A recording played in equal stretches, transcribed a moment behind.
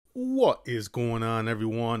What is going on,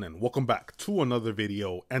 everyone, and welcome back to another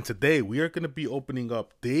video. And today we are going to be opening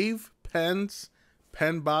up Dave Penn's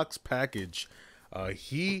Penn box package.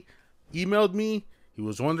 He emailed me. He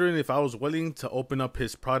was wondering if I was willing to open up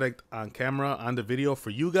his product on camera on the video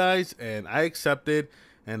for you guys, and I accepted,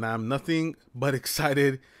 and I'm nothing but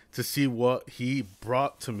excited to see what he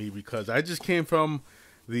brought to me, because I just came from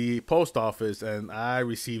the post office and I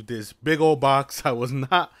received this big old box. I was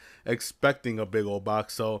not expecting a big old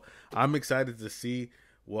box, so I'm excited to see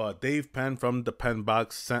what Dave Penn from the Penn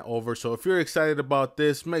box sent over. So if you're excited about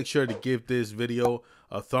this, make sure to give this video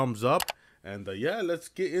a thumbs up, and yeah, let's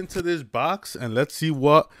get into this box and let's see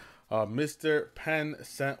what Mr. Penn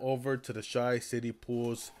sent over to the Tri-City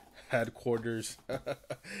Pools headquarters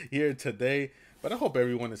here today. But I hope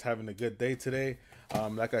everyone is having a good day today.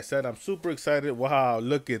 Like I said, I'm super excited. Wow,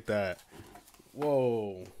 look at that.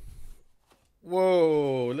 Whoa.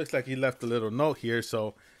 Whoa, looks like he left a little note here,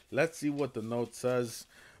 so let's see what the note says.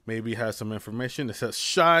 Maybe it has some information. It says,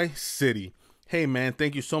 Tri-City. Hey man,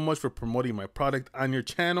 thank you so much for promoting my product on your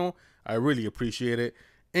channel. I really appreciate it.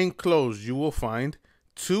 Enclosed, you will find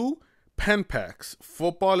 2 Penn packs,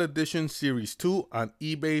 Football Edition Series 2 on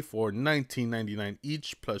eBay for $19.99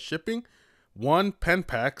 each plus shipping. 1 Penn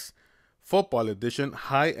packs, Football Edition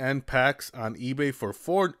high-end packs on eBay for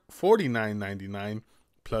 $49.99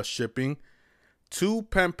 plus shipping. 2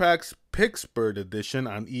 Penn packs Pittsburgh Edition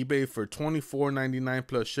on eBay for $24.99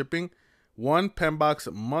 plus shipping. 1 Penn box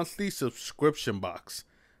monthly subscription box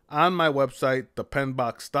on my website,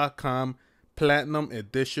 thepenbox.com, Platinum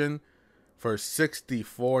Edition for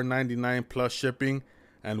 $64.99 plus shipping,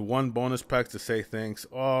 and 1 bonus pack to say thanks.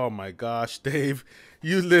 Oh my gosh, Dave,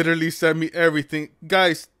 you literally sent me everything.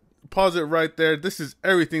 Guys, pause it right there. This is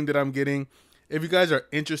everything that I'm getting. If you guys are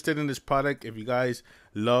interested in this product, if you guys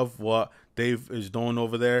love what Dave is doing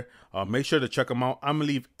over there, make sure to check him out. I'm going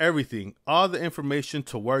to leave everything, all the information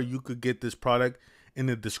to where you could get this product in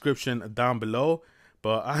the description down below.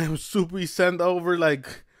 But I am super sent over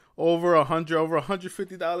like over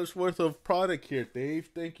 $150 worth of product here, Dave.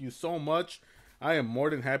 Thank you so much. I am more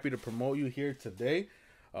than happy to promote you here today.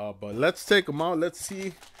 But let's take them out. Let's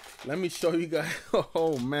see. Let me show you guys.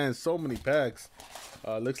 Oh man, so many packs.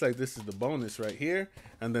 Looks like this is the bonus right here,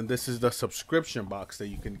 and then this is the subscription box that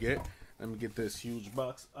you can get. Let me get this huge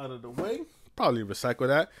box out of the way. Probably recycle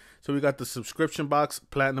that. So we got the subscription box,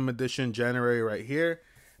 Platinum Edition, January right here,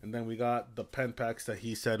 and then we got the Penn packs that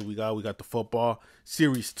he said we got. We got the Football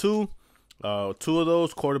Series 2, 2 of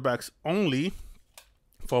those quarterbacks only,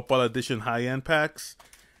 Football Edition high-end packs,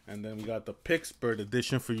 and then we got the Pittsburgh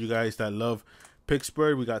Edition for you guys that love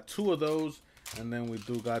Pittsburgh. We got 2 of those. And then we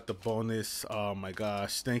do got the bonus. Oh my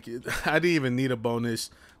gosh, thank you. I didn't even need a bonus,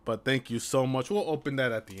 but thank you so much. We'll open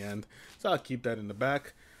that at the end, so I'll keep that in the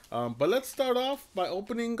back. But let's start off by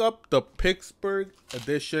opening up the Pittsburgh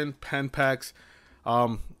Edition Penn packs.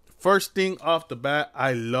 First thing off the bat,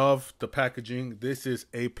 I love the packaging. This is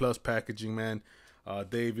A+ packaging, man.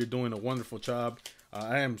 Dave, you're doing a wonderful job.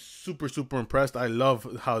 I am super impressed. I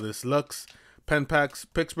love how this looks. Penn packs,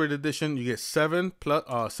 Pittsburgh Edition, you get 7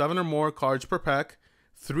 or more cards per pack,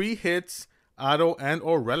 3 hits, auto and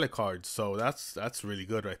or relic cards. So that's really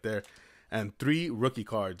good right there. And 3 rookie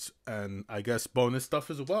cards, and I guess bonus stuff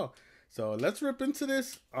as well. So let's rip into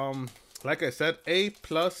this. Like I said, A+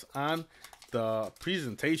 on the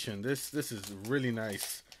presentation. This is really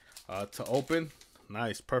nice to open.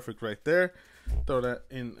 Nice, perfect right there. Throw that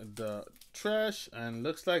in the trash, and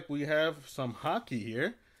looks like we have some hockey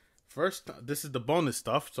here. First, this is the bonus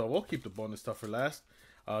stuff, so we'll keep the bonus stuff for last.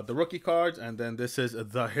 The rookie cards, and then this is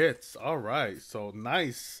the hits. All right, so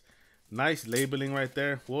nice labeling right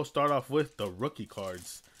there. We'll start off with the rookie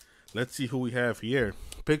cards. Let's see who we have here.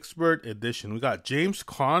 Pittsburgh Edition. We got James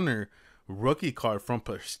Conner rookie card from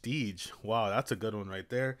Prestige. Wow, that's a good one right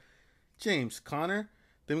there. James Conner.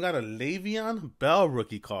 Then we got a Le'Veon Bell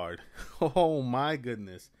rookie card. Oh my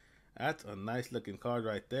goodness. That's a nice looking card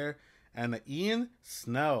right there. And an Ian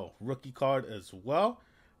Snell rookie card as well.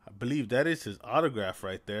 I believe that is his autograph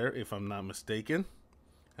right there, if I'm not mistaken.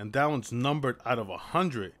 And that one's numbered out of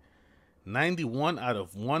 100. 91 out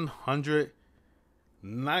of 100.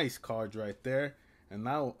 Nice cards right there. And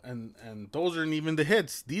now, and those aren't even the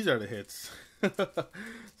hits. These are the hits.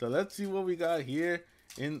 So let's see what we got here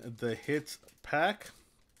in the hits pack.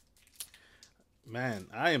 Man,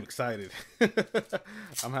 I am excited.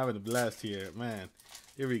 I'm having a blast here, man.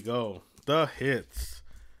 Here we go. The hits.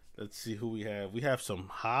 Let's see who we have. We have some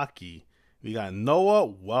hockey. We got Noah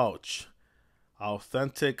Welch.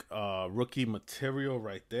 Authentic rookie material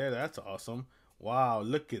right there. That's awesome. Wow,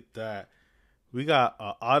 look at that. We got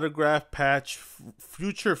an autograph patch,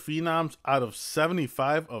 future phenoms out of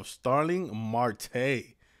 75 of Starling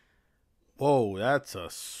Marte. Whoa, that's a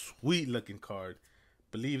sweet looking card.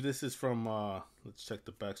 Believe this is from, let's check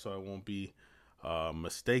the back so I won't be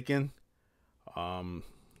mistaken.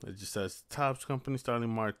 It just says Topps Company, Starling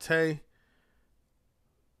Marte.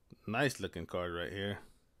 Nice looking card right here.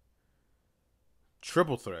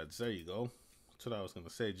 Triple threads, there you go. That's what I was going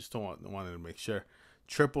to say, just wanted to make sure.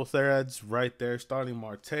 Triple threads right there, Starling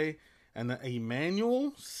Marte. And then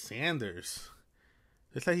Emmanuel Sanders.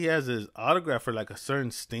 Looks like he has his autograph for like a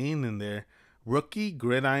certain stain in there. Rookie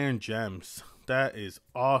Gridiron Gems. That is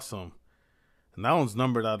awesome. And that one's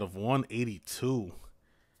numbered out of 182.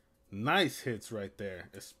 Nice hits right there.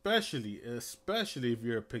 Especially if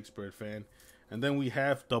you're a Pittsburgh fan. And then we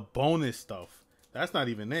have the bonus stuff. That's not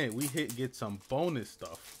even it. We get some bonus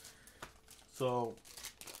stuff. So,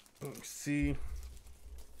 let's see.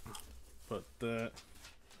 Put that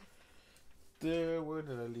there. Where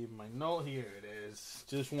did I leave my note? Here it is.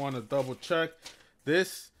 Just want to double check.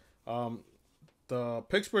 This, the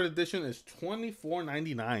Pittsburgh edition is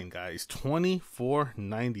 $24.99, guys.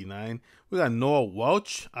 $24.99. We got Noah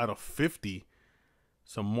Welch out of 50.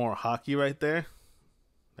 Some more hockey right there.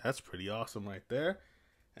 That's pretty awesome right there.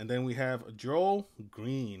 And then we have Joel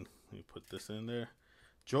Green. Let me put this in there.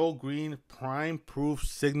 Joel Green Prime Proof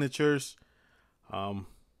Signatures.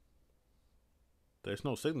 There's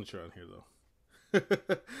no signature on here though.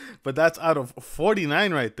 But that's out of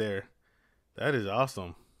 49 right there. That is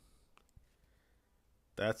awesome.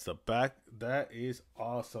 That's the back. That is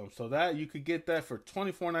awesome. So that you could get that for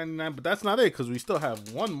 $24.99. But that's not it, because we still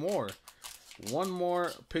have one more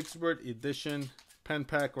Pittsburgh edition pen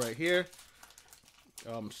pack right here.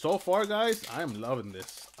 So far, guys, I am loving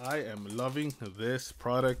this. I am loving this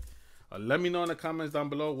product. Let me know in the comments down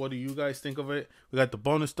below, what do you guys think of it? We got the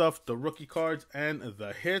bonus stuff, the rookie cards, and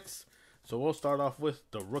the hits. So we'll start off with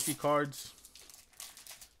the rookie cards.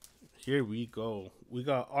 Here we go. We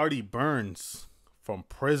got Artie Burns from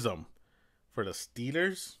Prism for the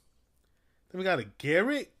Steelers. Then we got a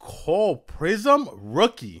Garrett Cole Prism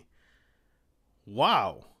rookie.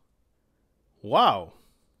 Wow.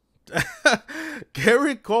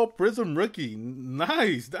 Garrett Cole Prism rookie.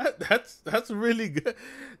 Nice. That's really good.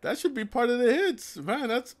 That should be part of the hits. Man,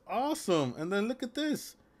 that's awesome. And then look at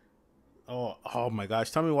this. Oh my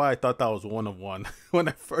gosh. Tell me why I thought that was one of one when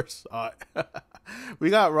I first saw it. We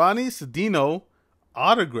got Ronnie Sedino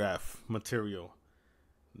autograph material.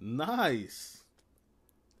 Nice.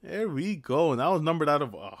 There we go. And that was numbered out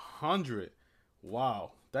of 100.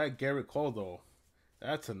 Wow. That Garrett Cole though.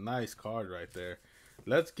 That's a nice card right there.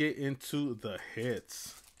 Let's get into the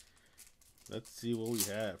hits. Let's see what we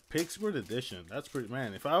have. Pittsburgh edition. That's pretty,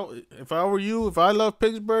 man. If I were you, if I love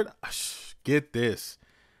Pittsburgh, get this.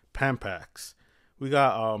 Pen packs. We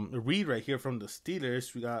got Reed right here from the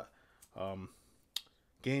Steelers. We got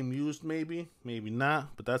game used, maybe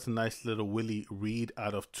not, but that's a nice little Willie Reed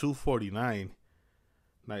out of 249.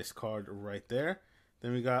 Nice card right there.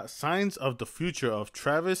 Then we got Signs of the Future of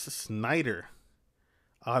Travis Snyder.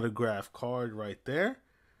 Autograph card right there.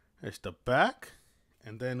 There's the back.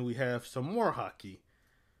 And then we have some more hockey.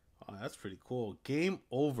 Oh, that's pretty cool. Game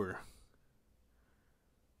Over.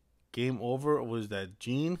 Game Over was that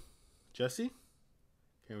Jesse?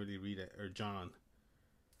 Can't really read it. Or John.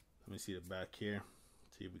 Let me see the back here.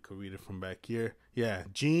 See if we can read it from back here. Yeah,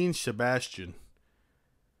 Gene Sebastian.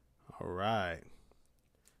 All right.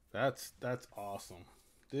 That's awesome.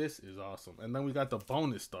 This is awesome. And then we got the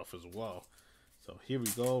bonus stuff as well. So here we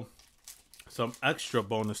go. Some extra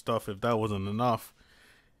bonus stuff if that wasn't enough.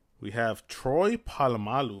 We have Troy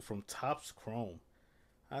Polamalu from Topps Chrome.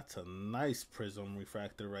 That's a nice prism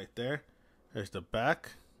refractor right there. There's the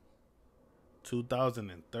back.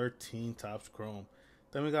 2013 Topps Chrome.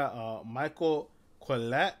 Then we got Michael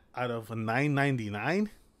Collette out of 999.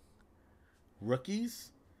 Rookies.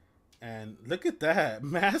 And look at that.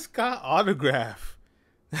 Mascot autograph.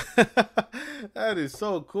 That is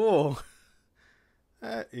so cool.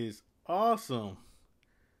 That is awesome.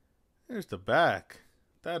 There's the back.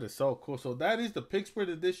 That is so cool. So that is the Pittsburgh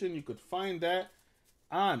edition. You could find that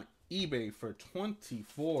on eBay for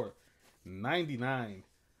 $24.99.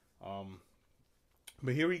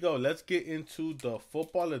 But here we go. Let's get into the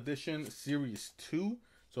football edition series 2.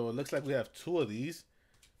 So it looks like we have 2 of these.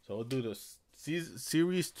 So we'll do the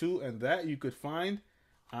series 2, and that you could find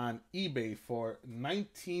on eBay for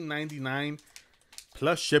 $19.99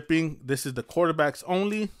 plus shipping. This is the quarterbacks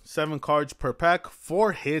only. 7 cards per pack,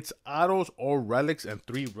 4 hits, autos or relics, and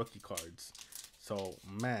 3 rookie cards. So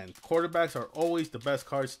man, quarterbacks are always the best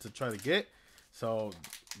cards to try to get. So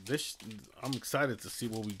this, I'm excited to see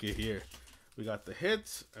what we get here. We got the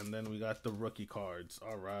hits, and then we got the rookie cards.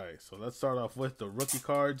 All right, so let's start off with the rookie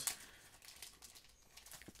cards.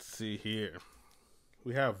 Let's see here.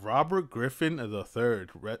 We have Robert Griffin III,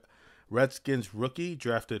 Redskins rookie,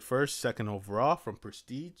 drafted first, second overall from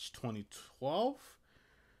Prestige 2012.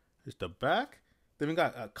 There's the back. Then we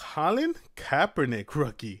got a Colin Kaepernick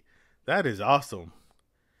rookie. That is awesome.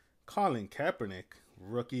 Colin Kaepernick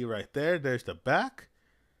rookie right there. There's the back.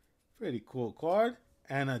 Pretty cool card.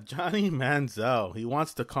 And a Johnny Manziel. He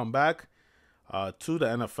wants to come back to the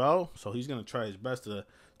NFL, so he's going to try his best to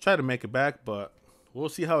try to make it back, but we'll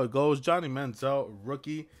see how it goes. Johnny Manziel,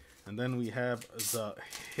 rookie. And then we have the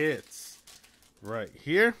hits right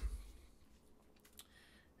here.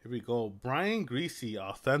 Here we go. Brian Greasy,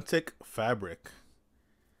 Authentic Fabric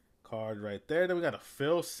card right there. Then we got a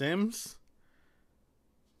Phil Simms.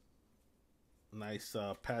 Nice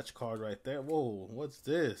patch card right there. Whoa, what's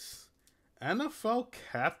this? NFL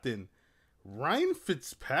Captain Ryan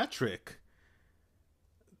Fitzpatrick.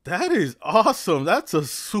 That is awesome. That's a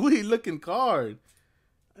sweet looking card.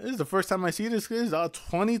 This is the first time I see this. This is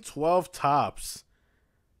 2012 Topps.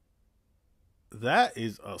 That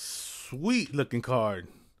is a sweet looking card.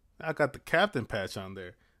 I got the captain patch on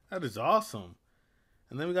there. That is awesome.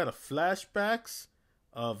 And then we got a flashbacks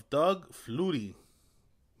of Doug Flutie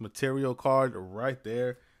material card right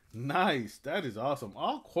there. Nice. That is awesome.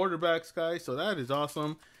 All quarterbacks, guys. So that is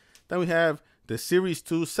awesome. Then we have the Series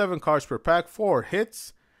 2, 7 cards per pack, 4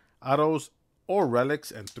 hits, autos, or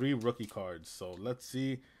relics, and 3 rookie cards. So let's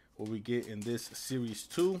see what we get in this Series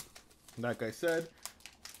 2. Like I said,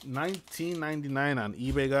 $19.99 on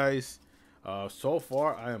eBay, guys. So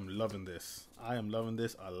far, I am loving this. I am loving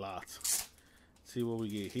this a lot. Let's see what we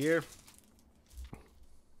get here.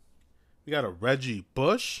 We got a Reggie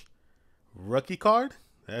Bush rookie card.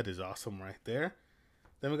 That is awesome right there.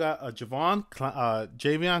 Then we got a Javion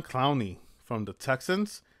Clowney from the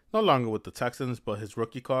Texans. No longer with the Texans, but his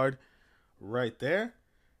rookie card right there.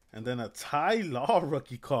 And then a Ty Law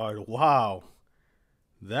rookie card. Wow.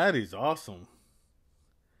 That is awesome.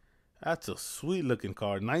 That's a sweet looking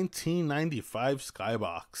card. 1995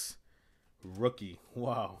 Skybox rookie.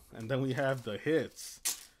 Wow. And then we have the hits.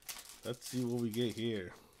 Let's see what we get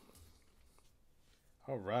here.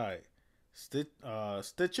 All right.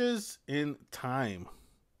 Stitches in Time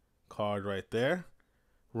card right there.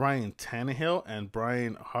 Ryan Tannehill and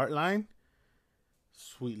Brian Hartline.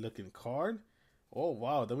 Sweet looking card. Oh,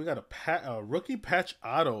 wow. Then we got a rookie patch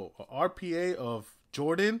auto. A RPA of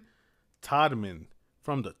Jordan Todman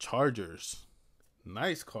from the Chargers.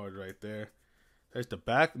 Nice card right there. There's the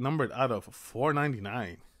back, numbered out of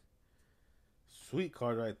 499. Sweet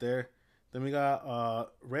card right there. Then we got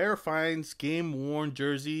Rare Finds Game Worn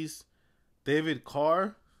Jerseys. David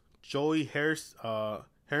Carr, Joey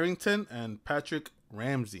Harrington, and Patrick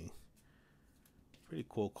Ramsey. Pretty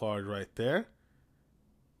cool card right there.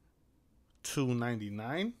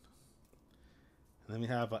 $2.99. And then we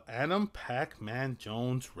have an Adam Pac-Man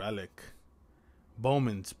Jones relic.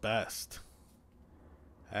 Bowman's Best.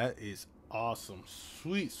 That is awesome.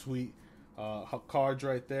 Sweet, sweet cards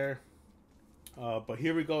right there. But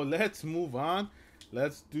here we go. Let's move on.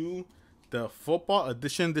 Let's do the football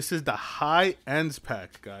edition. This is the high ends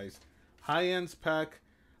pack, guys. High ends pack,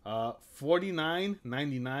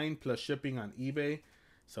 $49.99 plus shipping on eBay.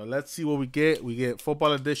 So let's see what we get. We get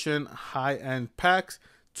football edition high end packs,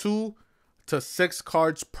 2 to 6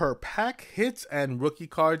 cards per pack, hits and rookie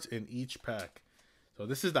cards in each pack. So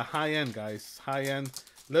this is the high end, guys. High end,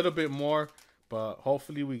 a little bit more, but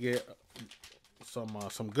hopefully we get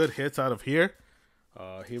some good hits out of here.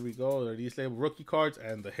 Here we go. There are these labeled rookie cards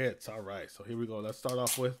and the hits. All right, so here we go. Let's start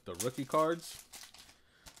off with the rookie cards.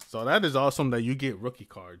 So that is awesome that you get rookie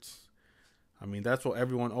cards. I mean, that's what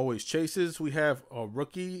everyone always chases. We have a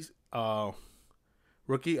rookie authentics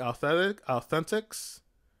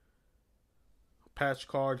patch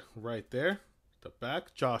card right there. The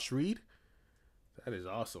back, Josh Reed. That is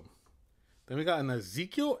awesome. Then we got an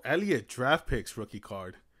Ezekiel Elliott draft picks rookie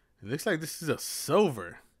card. It looks like this is a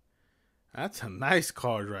silver. That's a nice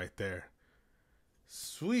card right there.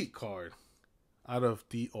 Sweet card. Out of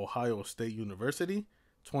the Ohio State University.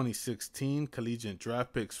 2016 Collegiate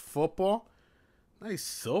Draft Picks Football. Nice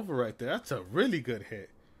silver right there. That's a really good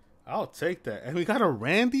hit. I'll take that. And we got a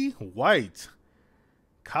Randy White.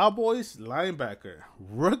 Cowboys linebacker.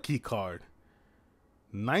 Rookie card.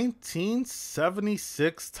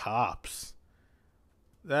 1976 Topps.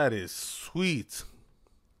 That is sweet.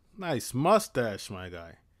 Nice mustache, my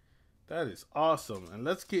guy. That is awesome. And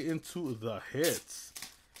let's get into the hits.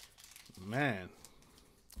 Man.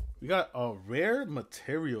 We got a rare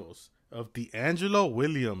materials of D'Angelo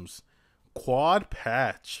Williams quad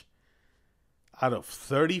patch. out of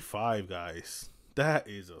 35, guys. That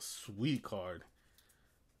is a sweet card.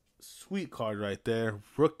 Sweet card right there.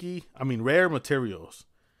 Rare materials.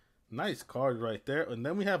 Nice card right there. And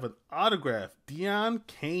then we have an autograph. Deion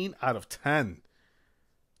Kane out of 10.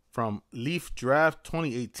 From Leaf Draft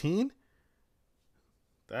 2018.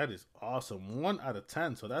 That is awesome. 1 out of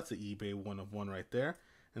 10. So that's an eBay 1 of 1 right there.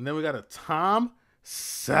 And then we got a Tom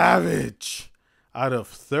Savage out of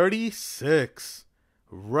 36.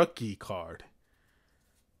 Rookie card.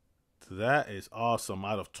 That is awesome.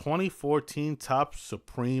 Out of 2014 Top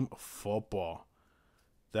Supreme Football.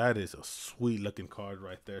 That is a sweet looking card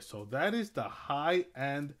right there. So that is the high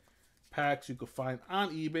end packs you can find on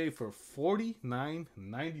eBay for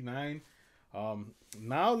 $49.99.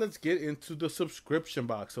 Now let's get into the subscription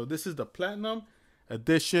box. So this is the Platinum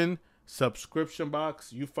Edition subscription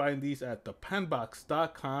box. You find these at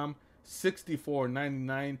thepenbox.com.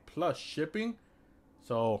 $64.99 plus shipping.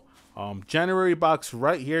 So January box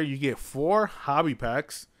right here, you get 4 hobby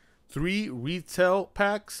packs, 3 retail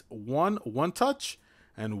packs, 1 one-touch,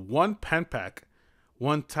 and 1 pen pack.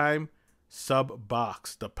 One-time sub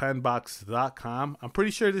box, thepenbox.com. I'm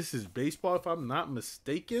pretty sure this is baseball if I'm not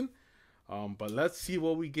mistaken. But let's see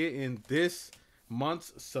what we get in this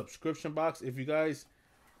month's subscription box. If you guys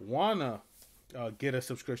wanna get a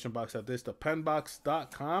subscription box at this,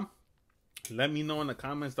 thepenbox.com, let me know in the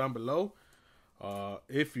comments down below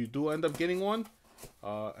if you do end up getting one,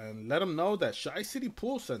 and let them know that Shy City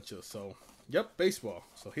Pool sent you. So yep, baseball.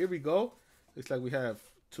 So here we go. Looks like we have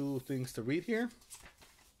 2 things to read here.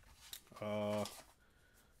 Yeah,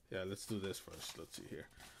 let's do this first. Let's see here.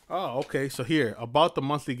 Oh, okay. So here, about the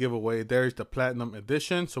monthly giveaway, there's the Platinum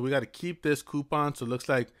Edition. So we got to keep this coupon. So it looks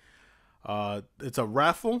like it's a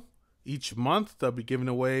raffle each month. They'll be giving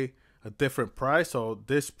away a different prize. So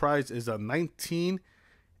this prize is a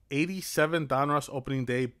 1987 Donruss Opening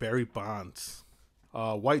Day Barry Bonds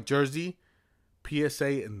white jersey,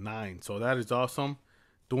 PSA 9. So that is awesome.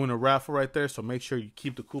 Doing a raffle right there. So make sure you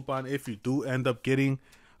keep the coupon if you do end up getting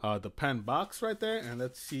the pen box right there. And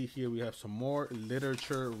let's see here, we have some more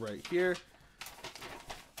literature right here.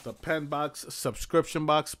 The pen box subscription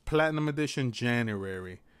box, Platinum Edition,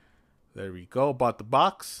 January. There we go. About the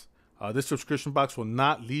box, this subscription box will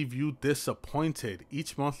not leave you disappointed.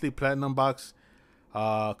 Each monthly Platinum box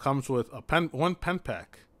comes with a one pen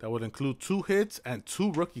pack that would include 2 hits and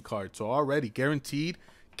 2 rookie cards. So already guaranteed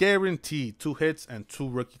 2 hits and 2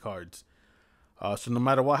 rookie cards. So no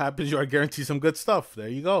matter what happens, you are guaranteed some good stuff. There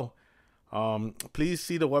you go. Please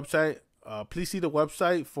see the website.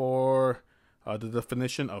 For the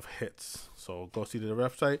definition of hits. So go see the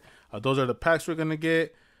website. Those are the packs we're gonna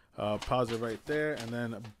get. Pause it right there, and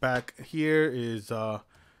then back here is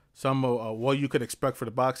some of what you could expect for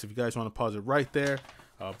the box. If you guys want to pause it right there,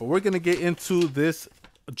 but we're gonna get into this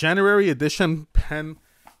January edition pen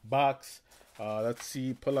box. Let's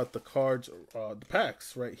see. Pull out the cards, the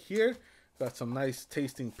packs right here. Got some nice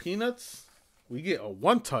tasting peanuts. We get a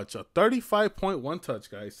one-touch, a 35.1 touch,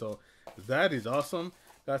 guys. So that is awesome.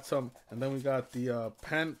 Got some, and then we got the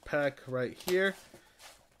pen pack right here.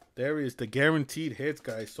 There is the guaranteed hits,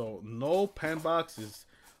 guys. So no pen boxes.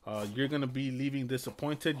 You're gonna be leaving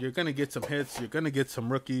disappointed. You're gonna get some hits. You're gonna get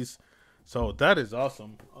some rookies. So that is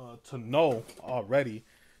awesome to know already.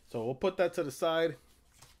 So we'll put that to the side.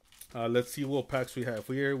 Let's see what packs we have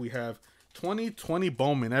here. We have 2020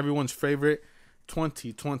 Bowman, everyone's favorite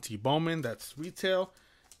 2020 Bowman. That's retail.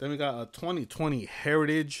 Then we got a 2020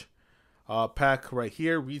 Heritage pack right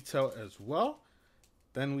here, retail as well.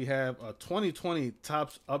 Then we have a 2020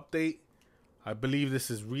 Topps Update. I believe this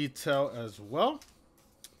is retail as well.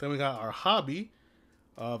 Then we got our hobby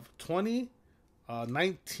of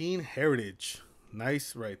 2019 Heritage.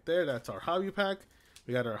 Nice right there. That's our hobby pack.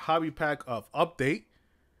 We got our hobby pack of Update.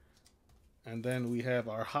 And then we have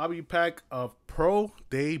our hobby pack of Pro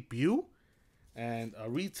Debut and a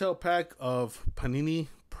retail pack of Panini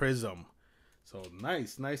Prism. So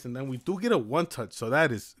nice. And then we do get a one-touch. So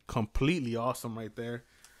that is completely awesome right there.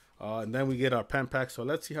 And then we get our pen pack. So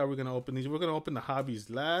let's see how we're going to open these. We're going to open the hobbies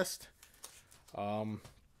last. And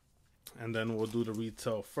then we'll do the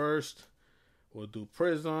retail first. We'll do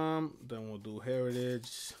Prism. Then we'll do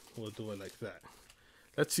Heritage. We'll do it like that.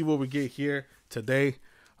 Let's see what we get here today.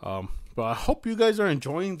 But I hope you guys are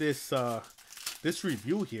enjoying this this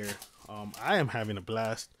review here. I am having a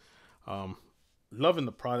blast. Loving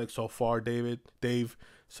the product so far, Dave.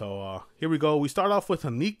 So here we go. We start off with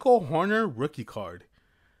a Nico Horner rookie card.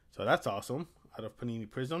 So that's awesome. Out of Panini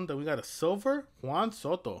Prism. Then we got a silver Juan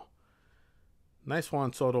Soto. Nice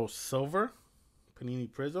Juan Soto silver.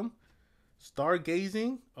 Panini Prism.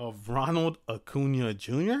 Stargazing of Ronald Acuna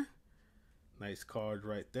Jr. Nice card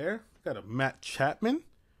right there. Got a Matt Chapman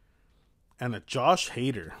and a Josh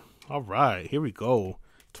Hader. All right, here we go.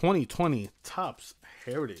 2020 Topps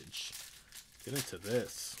Heritage. Get into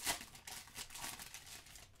this.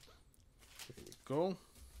 Here we go.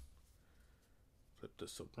 Flip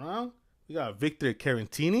this around. We got Victor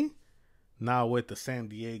Caratini, now with the San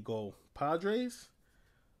Diego Padres.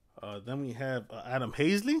 Then we have Adam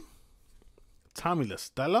Hazley, Tommy La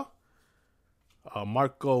Stella,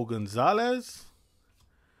 Marco Gonzalez,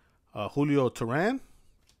 Julio Teheran,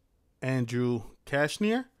 Andrew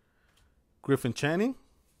Cashner, Griffin Channing,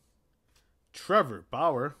 Trevor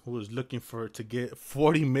Bauer, who is looking to get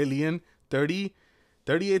 40 million, 38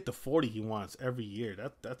 to 40 he wants every year.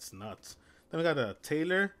 That's nuts. Then we got a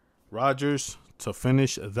Taylor Rogers to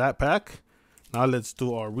finish that pack. Now let's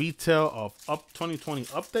do our retail of 2020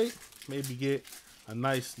 update. Maybe get a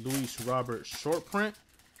nice Luis Robert short print.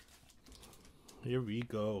 Here we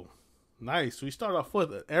go. Nice. We start off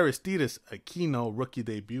with Aristides Aquino rookie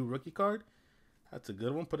debut rookie card. That's a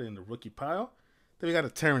good one. Put it in the rookie pile. Then we got a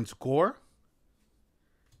Terrence Gore,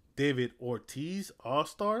 David Ortiz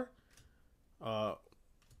All-Star,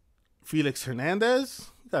 Felix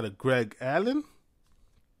Hernandez. We got a Greg Allen,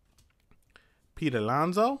 Pete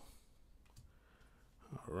Alonso.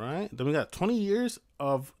 All right. Then we got 20 years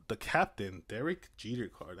of the captain, Derek Jeter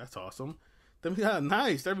card. That's awesome. Then we got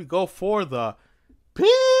nice. There we go for the PC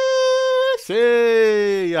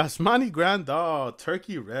Yasmani Grandal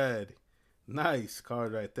Turkey Red. Nice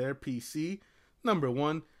card right there. PC number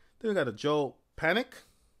 1. Then we got a Joe Panic,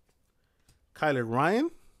 Kyle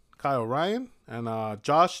Ryan, and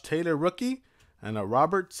Josh Taylor rookie, and a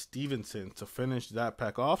Robert Stevenson to finish that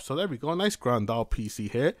pack off. So there we go. Nice Grandal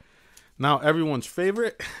PC hit. Now everyone's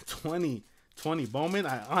favorite 2020 Bowman.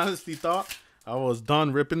 I honestly thought I was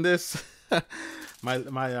done ripping this. my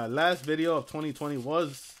last video of 2020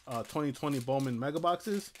 was 2020 Bowman mega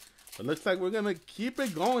boxes. But looks like we're gonna keep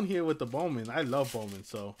it going here with the Bowman. I love Bowman,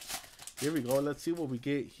 so here we go. Let's see what we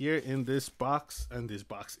get here in this box and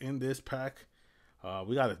in this pack.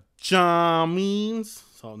 We got a John Means,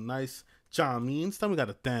 so nice John Means. Then we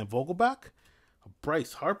got a Dan Vogelbach, a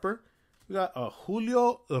Bryce Harper. We got a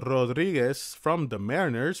Julio Rodriguez from the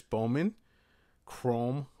Mariners Bowman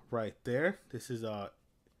Chrome right there. This is what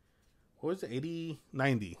was it?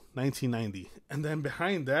 1990. And then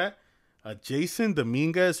behind that, Jason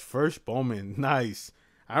Dominguez first Bowman. Nice.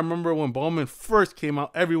 I remember when Bowman first came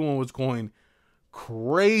out, everyone was going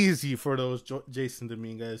crazy for those Jason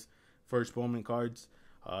Dominguez first Bowman cards.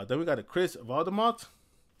 Then we got a Chris Valdemont,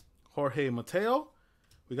 Jorge Mateo.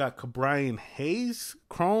 We got Cabrian Hayes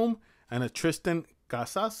Chrome and a Tristan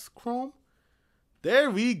Casas Chrome.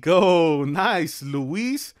 There we go. Nice.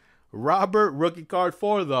 Luis Robert rookie card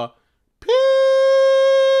for the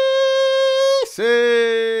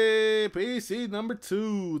PC number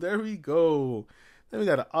 2. There we go. Then we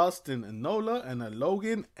got an Austin Nola and a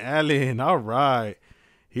Logan Allen. All right.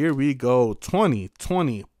 Here we go.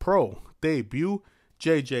 2020 Pro debut.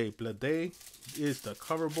 JJ Bleday is the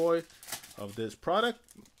cover boy of this product.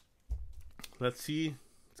 Let's see.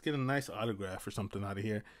 Let's get a nice autograph or something out of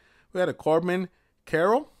here. We had a Corbin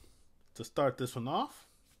Carroll to start this one off.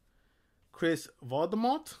 Chris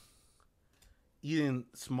Valdemont, Eden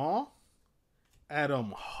Small,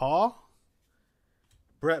 Adam Hall,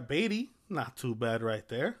 Brett Beatty, not too bad right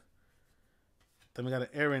there. Then we got an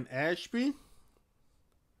Aaron Ashby,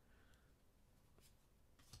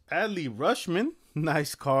 Adley Rushman,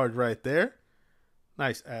 nice card right there.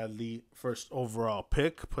 Nice Adley first overall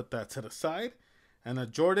pick. Put that to the side. And a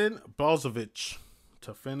Jordan Balzovich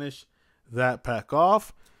to finish that pack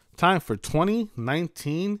off. Time for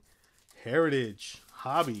 2019 Heritage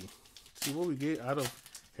Hobby. Let's see what we get out of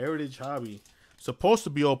Heritage Hobby. Supposed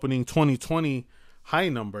to be opening 2020 high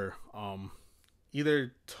number. I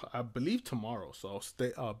believe tomorrow. So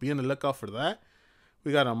stay. Be on the lookout for that.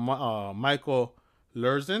 We got a Michael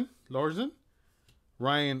Lorzen,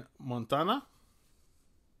 Ryan Montana.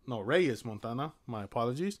 No, Reyes Montana. My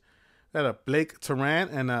apologies. Got a Blake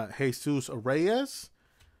Teran and a Jesus Reyes.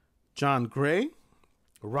 John Gray.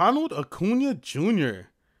 Ronald Acuna Jr.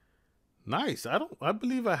 Nice. I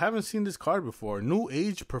believe I haven't seen this card before. New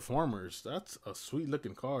Age Performers. That's a sweet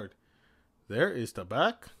looking card. There is the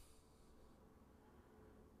back.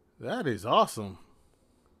 That is awesome.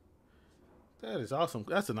 That is awesome.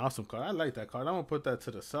 That's an awesome card. I like that card. I'm going to put that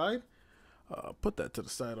to the side. Put that to the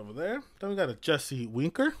side over there. Then we got a Jesse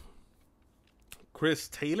Winker. Chris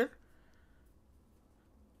Taylor.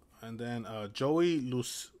 And then Joey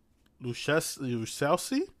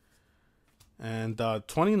Luchelsi. And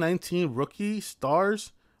 2019 rookie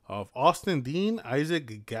stars of Austin Dean,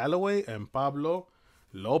 Isaac Galloway, and Pablo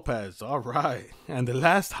Lopez. All right. And the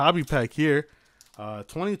last hobby pack here,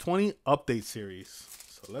 2020 update series.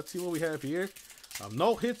 So let's see what we have here.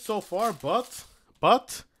 No hits so far,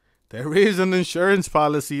 but there is an insurance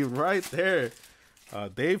policy right there.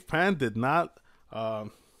 Dave Penn did not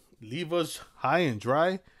leave us high and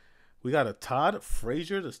dry. We got a Todd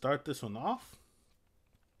Frazier to start this one off.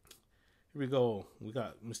 Here we go. We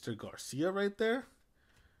got Mr. Garcia right there.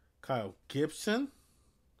 Kyle Gibson.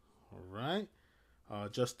 All right.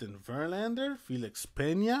 Justin Verlander. Felix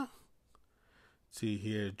Pena. Let's see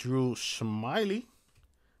here. Drew Smiley.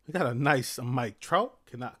 We got a nice Mike Trout.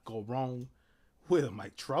 Cannot go wrong with a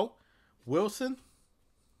Mike Trout. Wilson.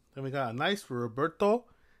 Then we got a nice Roberto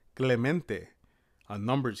Clemente. A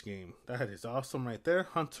numbers game. That is awesome right there.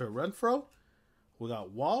 Hunter Renfroe. We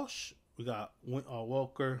got Walsh. We got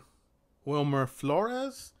Wilmer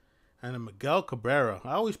Flores. And a Miguel Cabrera.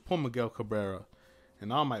 I always pull Miguel Cabrera in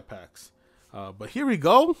all my packs. But here we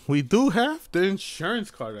go. We do have the insurance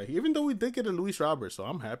card right here. Even though we did get a Luis Roberts, so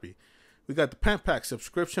I'm happy. We got the Penn Pack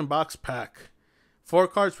subscription box pack. 4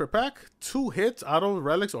 cards per pack. 2 hits, auto,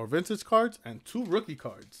 relics, or vintage cards. And 2 rookie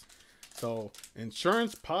cards. So,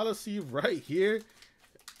 insurance policy right here.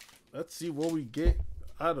 Let's see what we get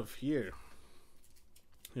out of here.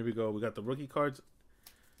 Here we go. We got the rookie cards.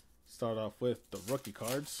 Start off with the rookie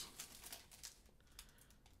cards.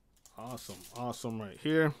 Awesome right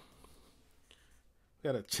here. We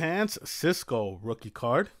got a Chance Cisco rookie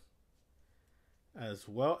card. As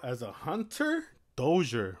well as a Hunter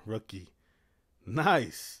Dozier rookie.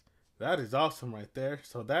 Nice. That is awesome right there.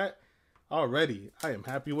 So that already I am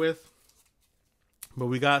happy with. But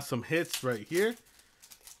we got some hits right here.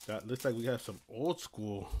 Looks like we have some old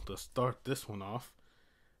school to start this one off.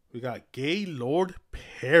 We got Gaylord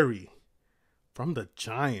Perry from the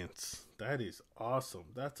Giants. That is awesome.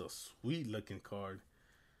 That's a sweet looking card.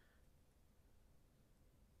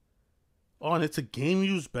 Oh, and it's a game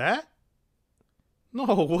used bat? No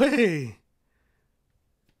way.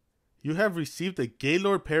 You have received a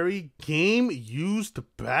Gaylord Perry game used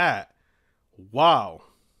bat. Wow.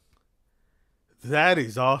 That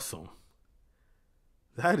is awesome.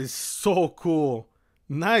 That is so cool.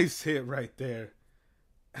 Nice hit right there.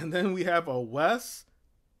 And then we have a Wes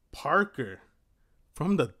Parker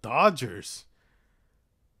from the Dodgers.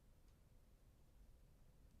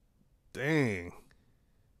 Dang.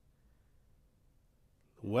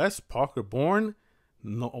 Wes Parker, born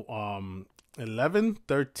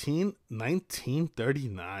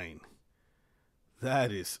 11/13/1939.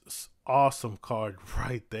 That is awesome card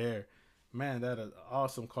right there. Man, that is an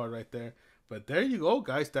awesome card right there. But there you go,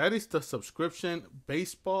 guys. That is the subscription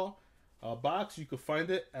baseball box. You can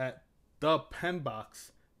find it at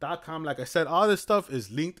thepennbox.com. Like I said, all this stuff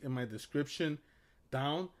is linked in my description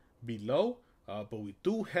down below. But we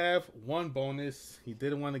do have one bonus. He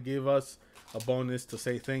didn't want to give us a bonus to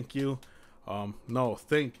say thank you. No,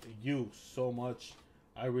 thank you so much.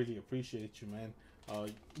 I really appreciate you, man.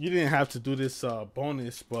 You didn't have to do this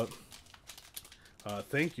bonus, but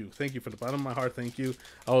thank you from the bottom of my heart. Thank you.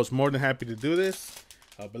 I was more than happy to do this.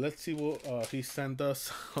 But let's see what he sent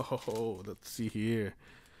us. Oh, let's see here.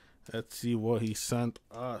 Let's see what he sent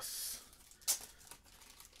us.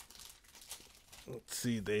 Let's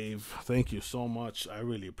see, Dave. Thank you so much. I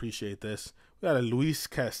really appreciate this. We got a Luis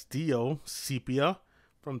Castillo Sepia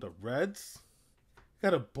from the Reds. We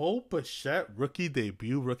got a Bo Bichette rookie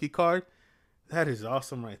debut rookie card. That is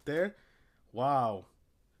awesome right there. Wow.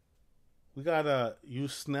 We got a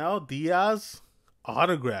Yusnel Diaz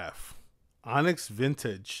autograph. Onyx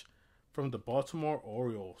Vintage from the Baltimore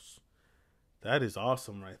Orioles. That is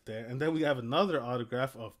awesome right there. And then we have another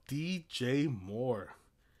autograph of DJ Moore.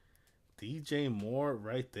 DJ Moore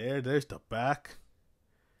right there. There's the back.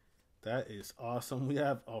 That is awesome. We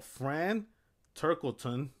have a Fran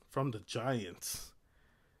Turkleton from the Giants.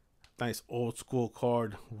 Nice old school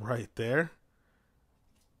card right there.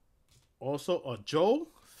 Also a Joe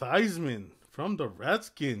Theismann from the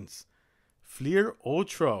Redskins. Fleer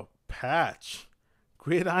Ultra patch.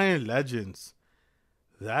 Gridiron Legends.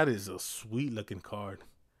 That is a sweet looking card.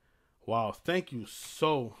 Wow. Thank you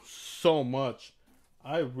so much.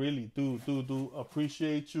 I really do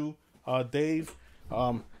appreciate you, Dave.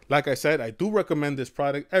 Like I said, I do recommend this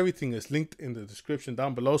product. Everything is linked in the description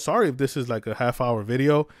down below. Sorry if this is like a half-hour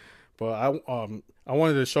video, but I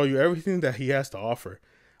wanted to show you everything that he has to offer.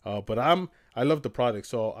 But I love the product,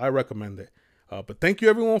 so I recommend it. But thank you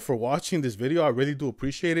everyone for watching this video. I really do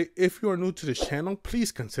appreciate it. If you are new to this channel,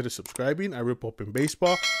 please consider subscribing. I rip open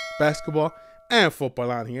baseball, basketball, and football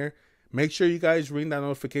on here. Make sure you guys ring that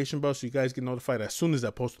notification bell so you guys get notified as soon as I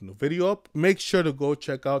post a new video up. Make sure to go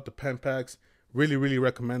check out the Penn Packs Really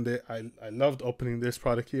recommend it. I loved opening this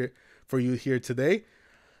product here for you here today.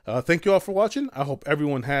 Thank you all for watching. I hope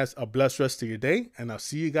everyone has a blessed rest of your day, and I'll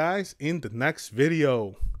see you guys in the next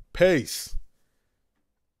video. Peace.